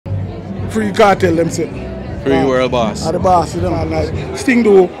free cartel, them say. Free world boss. The boss, you know, and like, Sting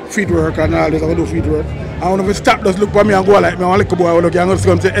do feet work and all this, I do feet work. I want to stop, just look for me and go like me, I want to boy, look, I'm going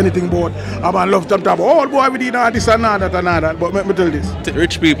to say anything about, I'm going to love them, oh boy, we did all this and all that and all that, but let me tell you this.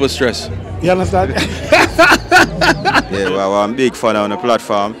 Rich people stress. You understand? Yeah, well, I'm a big fan on the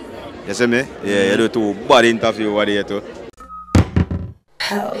platform. You see me? Yeah, you do two bad interview over there too.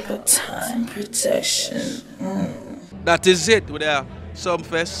 Pelpa time protection. That is it with the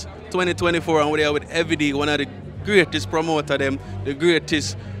Sumfest 2024, and we're there with Evie, one of the greatest promoter them, the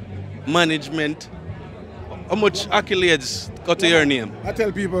greatest management. How much accolades got to your name? I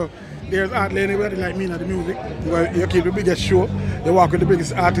tell people, there's hardly anybody like me in the music. You keep the biggest show, you work with the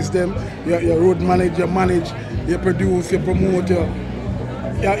biggest artists them, you road manage, you produce, you promote,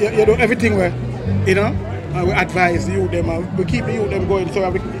 you do everything where, you know, and we advise the youth them, and we keep the youth them going, so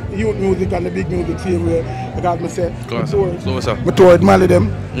the youth music and the big music same way, because I say, I toured Mali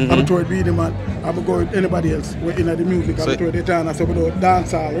them, I toured Beanie Man, I go with anybody else in the music, I toured the town, so we do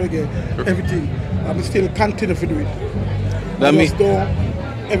dancehall, reggae, everything. I still continue to do it. That means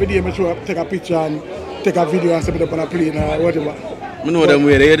every day I show up, take a picture and take a video and set it up on a plane or whatever. I know them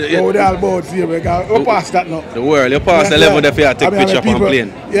way. They're all about here, we're past that now. The world, you're past the level that you take picture on a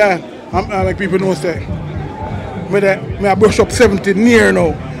plane. Yeah, I make people know say, I brush up 70 near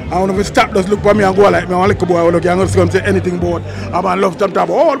now. I want to stop, just look for me and go like me, I want to boy, look, I'm going to say anything about, I'm going to love them,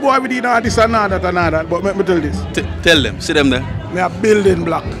 oh boy, we did all this and all that and all that, but let me tell this. Tell them, see them there. I'm a building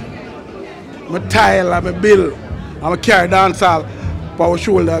block. I'm a tile, I'm a bill, I'm a carry dancehall for our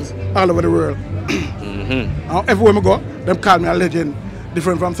shoulders all over the world. And everywhere I go, them call me a legend.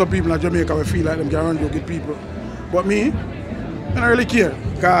 Different from some people in Jamaica who feel like them can run to good people. But me, I don't really care.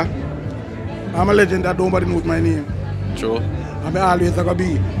 Because I'm a legend that nobody knows my name. True. I'm always going to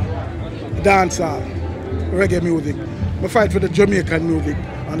be dancehall, reggae music. I fight for the Jamaican music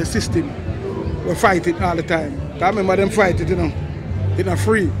and the system. We fight it all the time. I remember them fight it, you know. It's not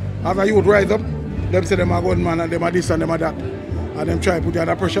free. As a youth rise up, them say them are good man and them are this and them are that. And them try to put you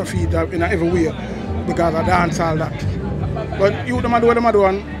under pressure feet in every way because I dance all that. But you them are doing them are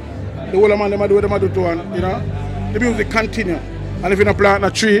doing, the whole man them are doing them are doing too, and you know, the music continue. And if you don't plant a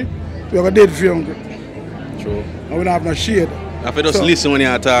tree, we have a dead for you. True. And we don't have no shade. I have to just listen when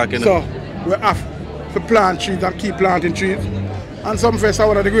you're talking. So we have to plant trees and keep planting trees. And some first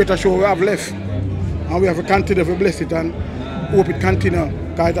one of the greatest show we have left. And we have to continue to bless it and hope it continue.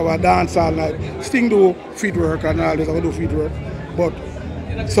 Because our dance all night. Sting do feet work and all this, I do feet work. But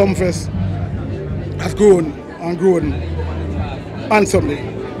some first has grown and grown handsomely.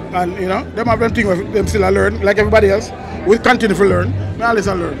 And you know, them have them things them still learn, like everybody else. We continue to learn. I always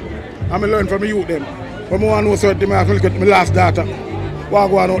learn. I learn from the youth them. But I want to know something, I have to look at my last data. What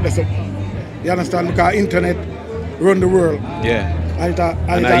go on out there? So, you understand? Because internet run the world. Yeah. And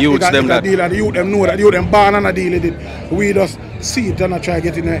the youth them that. Deal, and the youth them know that. The youth them born and a deal with it. We just see it and I try to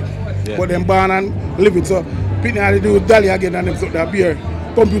get in there. Yeah. But them born and live it. So people have to do Dali again and them so that beer.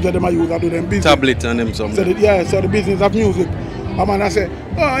 Computer them I use, I do them business. Tablet and them something. So so the business of music. A man I say,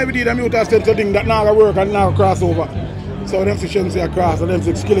 oh, every day them youth have said something that now work and now cross over. So them shouldn't say cross, and them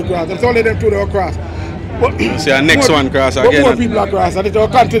say skill cross. Them only them two they cross. But see our next one cross again. But more people are cross and it will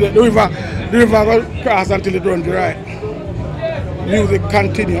continue. The river will cross until it runs right. Music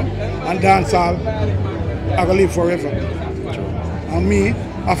continue and dancehall I will live forever. And me, I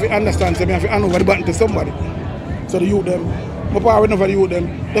have to understand, so I have to hand over the button to somebody. So the youth them, my power never the youth them,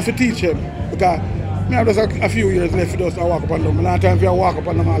 just to teach them. Because I have just a few years left for us to walk upon them. And a lot of times I walk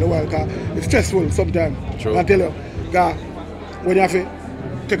upon them all the while because it's stressful sometimes. True. I tell you, God, when you have to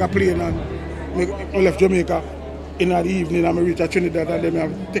take a plane and I left Jamaica in the evening and I reach Trinidad and then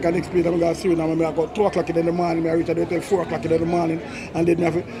I take an next plane and I go to Suriname and I go 2 o'clock in the morning, I reach at the hotel 4 o'clock in the morning and then I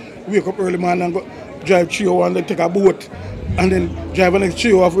have to wake up early morning and go drive 3 hours and then take a boat and then drive the next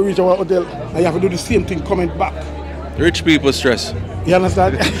 3 hours to reach our hotel and you have to do the same thing coming back. Rich people stress. You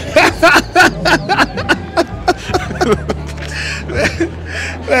understand?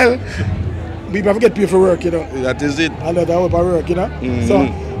 Well, people have to get paid for work, you know. That is it. And that's how I work, you know. So,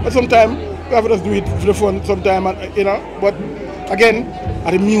 but sometimes we have to just do it for the fun sometimes, you know. But again,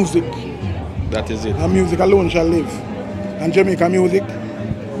 the music. That is it. And music alone shall live. And Jamaica music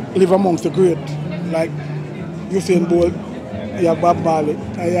live amongst the great. Like Usain Bolt, I have Bob Marley,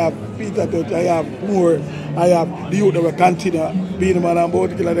 I have Peter Tosh, I have Moore, I have the youth that will continue being man and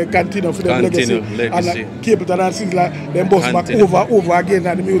both they continue for them legacy. And Capleton and things like them bust back over again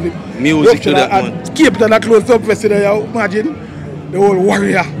and the music. Music to that man. Capleton and close up festival, imagine the whole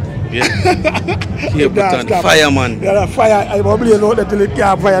warrior. Yeah. Capleton, fireman. Yeah, fire, I believe know that till it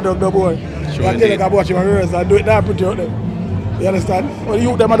can't fire down the boy. I tell you about your rehearsal and do it now pretty out there. You understand? Well,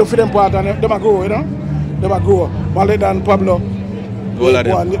 you them a do for them part and them a grow, you know? Them a grow. Maledan, Pablo, All of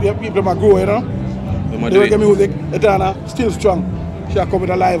them. people a grow, you know? The reggae music, Etana, still strong. She a come with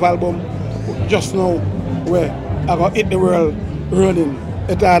a live album just now where I gonna hit the world running.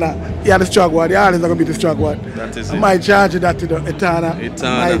 Etana, yeah, the strong one, the artist are gonna be the strong one. That is it. I might charge that to the Etana.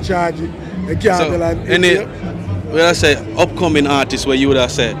 Etana. Might charge it. I can't So, tell any, well, I say, upcoming artists where you would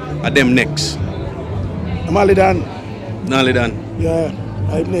have said are them next? Maledan. Nalidan. Yeah,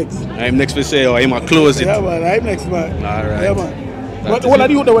 I'm next. I'm next to say, or I'm going to close it. Yeah, man, I'm next, man. All right. Yeah, man. That But is what it.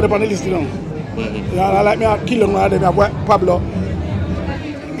 are you doing on the list, you know? Yeah, I like me, I kill them, I have Pablo.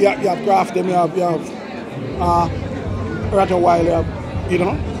 You have Craft, them, you have Rat a while, you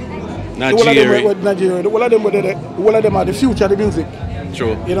know? Nigeria. Nigeria. All of them are the future of the music.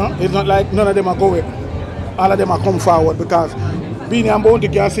 True. You know, it's not like none of them are going. All of them are come forward because Beanie and Bounty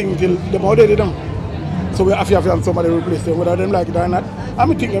can't sing till them already done. So we have to have somebody replace them, whether them like it or not. I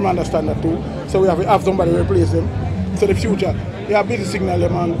think them understand that too. So we have to have somebody replace them. So the future, we have busy signal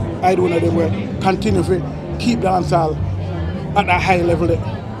them and I don't know them will continue to keep dancehall at a high level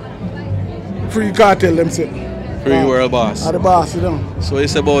there. Free Cartel them say. Free World Boss. At the boss, you know. So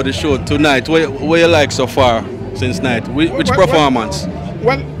it's about the show tonight. What you like so far since night? Which performance?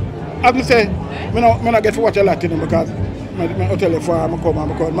 Well, as I say, I don't get to watch a lot in them because my hotel is far, I come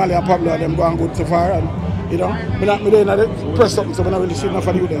and because Mali and Pablo and them going good so far and you know, I don't press something so I don't really see enough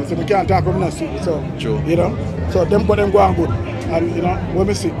of you then. So I can't talk about nothing. So True. you know. So them but them going good. And you know, when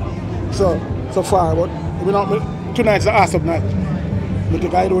we see. So far, but tonight's an awesome night. I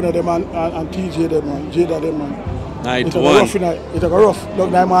think I don't know them and TJ them and Jada them and Night it's one. a rough night. It's a rough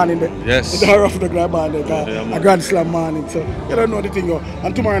dog night morning there. Yes. It's a rough dog night morning there. Yeah, A grand slam morning. So you don't know the thing.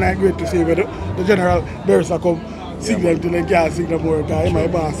 And tomorrow night great to see whether the general Barrister come sing them till they can't sing no more because he's my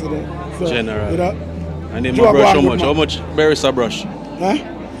boss. You know. So, General. You know. And then Joe my brush how go much? good, How much Barrister brush? Huh?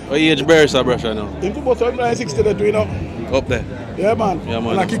 What age Barrister brush I know? In 2060 they do, you know. Up there. Yeah, man. Yeah,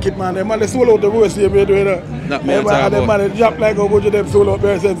 man. And I kick it, man. Them man, they solo out the road, see me, you know. That me Yeah, I man, talk and them about. man, they jump like a bunch of them solo out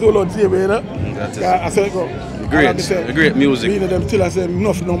there, say solo out, see me, you know. That is Yeah, I said, go. great. Great music. Me and them still I say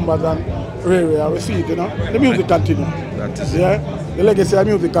enough numbers and rare, we see it, you know. The music continue. That is Yeah. The legacy of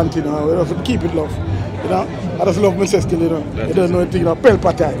music continue. We have to keep it love. You know. I just love myself still, you know. You don't know anything about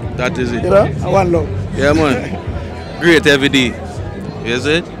Pelpa time. That is it. You know, I want love. Yeah, man. Great every day. Is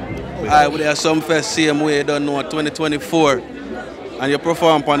it? Alright, we have some fest same way you don't know 2024. And you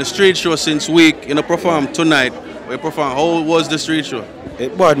perform on the street show since week. You know, perform tonight. We perform. How was the street show?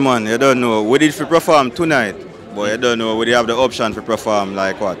 It bad, man. You don't know. We did for perform tonight, but you don't know. We have the option to perform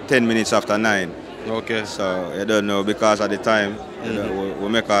like what 10 minutes after 9. Okay. So you don't know because at the time you know, we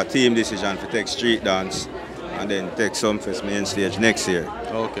make a team decision to take street dance and then take some fest main stage next year.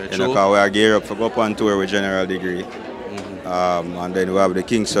 Okay, You true. know, because we are geared up for go up on tour with General Degree. And then we have the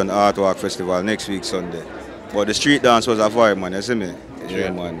Kingston Artwork Festival next week Sunday. But the street dance was a vibe, man, you see me?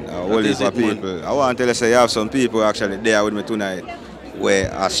 Yeah, man. Whole is heap of it, man. people. I want to tell you, say, you have some people actually there with me tonight where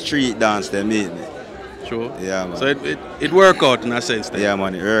a street dance they meet me. True. Yeah, man. So it worked out in a sense then. Yeah,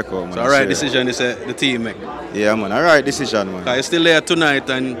 man, it work out, man. So alright Serious. decision is the team make. Yeah, man, alright decision, man. You're still there tonight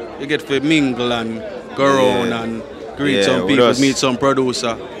and you get to mingle and go around and greet Yeah, some we people, just- meet some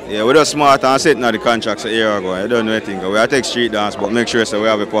producer. Yeah, we're just smart and setting out the contracts a year ago. I don't know anything. We are take street dance, but make sure so we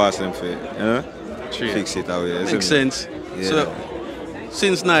have a pass them for it. You know? Fix it away. you see Makes me? sense. Yeah. So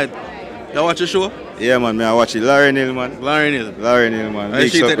since night, you watch the show? Yeah, man, I watch it. Larry Neal, man. Larry Neal. Larry Neal, man. And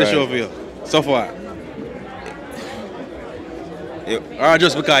Big she take the surprise. show for you? So far? Yeah. Or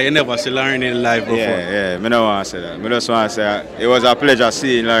just because you never see Larry Neal live before? Yeah, I don't want to say that. I just want to say it was a pleasure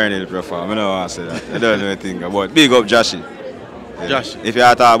seeing Larry Neal perform. I don't want to say that. I don't know anything about big up Joshy. Yeah. Josh. If you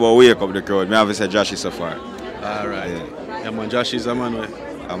talk about wake up the crowd, I have to say Joshy so far. Alright. Yeah, man, Josh is a man.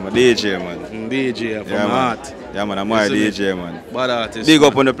 I'm a DJ, man. DJ from Yeah, my man. heart. Yeah, man, I'm my Listen, DJ, man. Bad artist. Big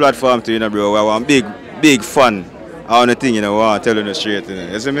up man. on the platform too, you know, bro. I'm big fan on the thing, you know, I tell you the straight, you know.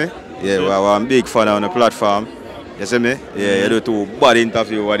 You see me? Yeah, I'm big fan on the platform. You see me? Yeah, you do two bad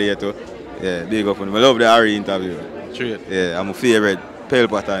interview over there too. Yeah, big up on them. I love the Harry interview. Straight. Yeah, I'm a favorite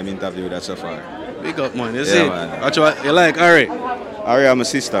Pelpa time interview that so far. Big up, man. You Yeah, see? man. Actually, you like Harry? Harry, I'm a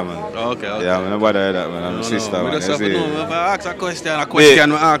sister, man. Okay. Yeah, I'm not bother that, man. I'm a sister, We man. just You have to see? know. If I ask a question,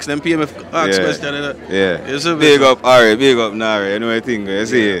 we ask them, pay me ask Yeah. question. Yeah. You see me? Big up Harry, big up Nari, you know what I think, you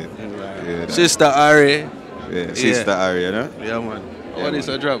see it? Yeah, Sister Harry. yeah, sister Harry, you know? Yeah, man. Yeah, What is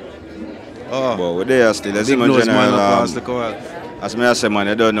man. a drop? Oh. But we're there still, you see Big my nose man general, across the court. as me I say, man,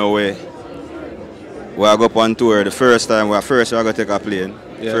 you don't know where. We are go up on tour the first time, we are going to take a plane.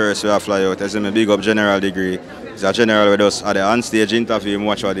 Yeah. First we are fly out, as me big up General Degree. It's a general with us at the on-stage interview, him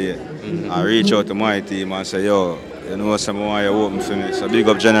watch what they and reach out to my team and say, yo, You know, someone you open for me. So big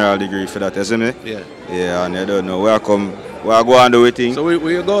up general degree for that, you see me? Yeah. Yeah, and you don't know where I come, where I go and do it thing. So where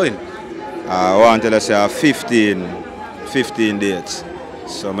you going? I want to tell you, 15 dates.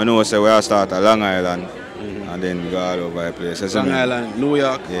 So I know say where I start at Long Island and then go all over the place. Long Island, New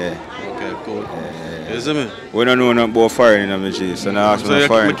York? Yeah. Okay, cool. You see me? We don't know nothing about foreign in the G, so now ask me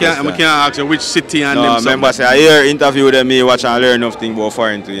foreign. I can't ask you which city and them. No, remember say I hear interview them, me watch and learn nothing about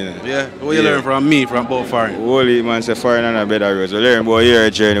foreign too, you know. Yeah, what you learn from me, from about foreign? Holy man say foreign and a better roads. We learn about here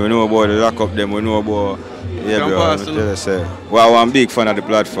journey, we know about the lock up them, we know about bro. Well, I'm a big fan of the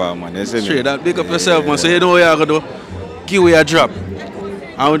platform, man. You see me? Straight, that big up yourself, man. So you know what you're gonna do? Give away a drop.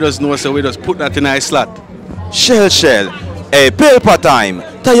 And we just know, so we just put that in a slot. Shell. Hey, Pelpa time.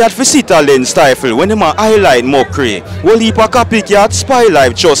 Tired for sit alone stifle when them a highlight mockery. Whole heap of copycat spy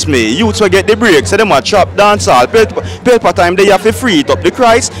life, trust me. Youths will get the break, so them a trap dance all. Pelpa time, they have to free it up the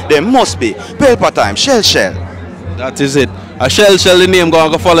Christ. They must be. Pelpa time, Shell. That is it. A Shell the name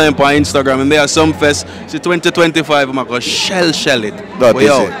go follow him on Instagram and there are some fest. See 2025, I'm going to Shell it. That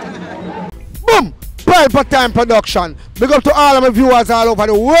is it. Boom! Pelpa Time Production. Big up to all of my viewers all over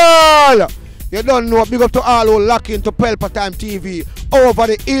the world. You don't know. Big up to all who lock into Pelpa Time TV over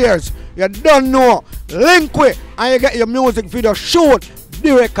the years. You don't know. Link with and you get your music video shoot,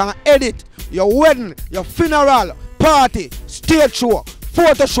 direct and edit. Your wedding, your funeral, party, stage show,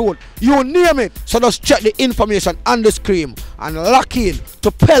 photo shoot, you name it. So just check the information on the screen and lock in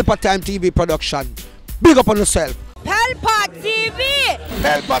to Pelpa Time TV Production. Big up on yourself. Pelpa TV!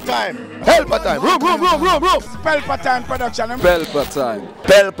 Pelpa Time! Pelpa Time! Room! Pelpa Time Production.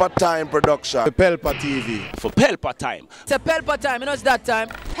 Pelpa Time Production. Pelpa TV. For Pelpa Time. It's a Pelpa Time, you know it's that time.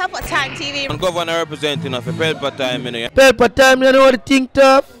 Pelpa Time TV. I'm governor representing of Pelpa Time. You know. Pelpa Time, you know what the thing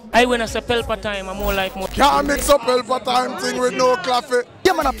tough? I when I say Pelpa Time, I'm more like more. Can't mix up Pelpa Time thing with no coffee.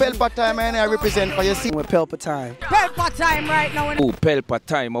 Yeah, man, a Pelpa Time, and I represent for you. See, with Pelpa Time. Pelpa Time right now. Oh, Pelpa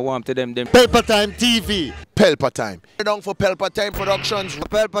Time, I want to them. Pelpa Time TV. Pelpa Time. Down for Pelpa Time Productions.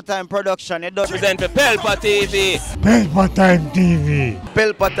 Pelpa Time Production. It does Represent for Pelpa TV. Pelpa Time TV.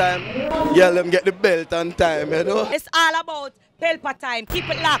 Pelpa Time. Yeah, let them get the belt on time, you know. It's all about Pelpa Time. Keep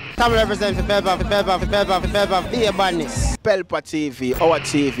it locked. Time represent for Pelpa, the badness. Pelpa TV, our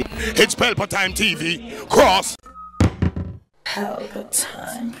TV. It's Pelpa Time TV. Cross. Pelpa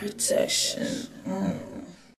Time Protection.